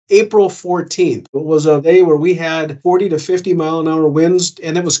April 14th. It was a day where we had 40 to 50 mile an hour winds,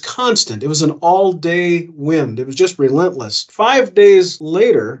 and it was constant. It was an all-day wind. It was just relentless. 5 days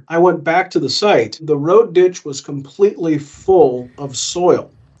later, I went back to the site. The road ditch was completely full of soil.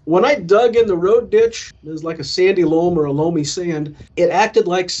 When I dug in the road ditch, it was like a sandy loam or a loamy sand. It acted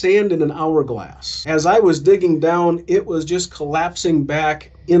like sand in an hourglass. As I was digging down, it was just collapsing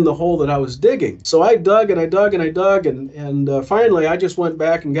back in the hole that I was digging. So I dug and I dug and I dug, and finally I just went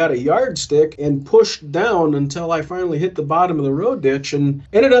back and got a yardstick and pushed down until I finally hit the bottom of the road ditch, and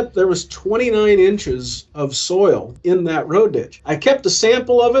ended up there was 29 inches of soil in that road ditch. I kept a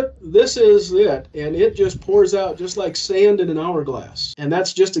sample of it. This is it, and it just pours out just like sand in an hourglass. And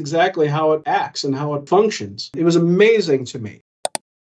that's just exactly how it acts and how it functions. It was amazing to me.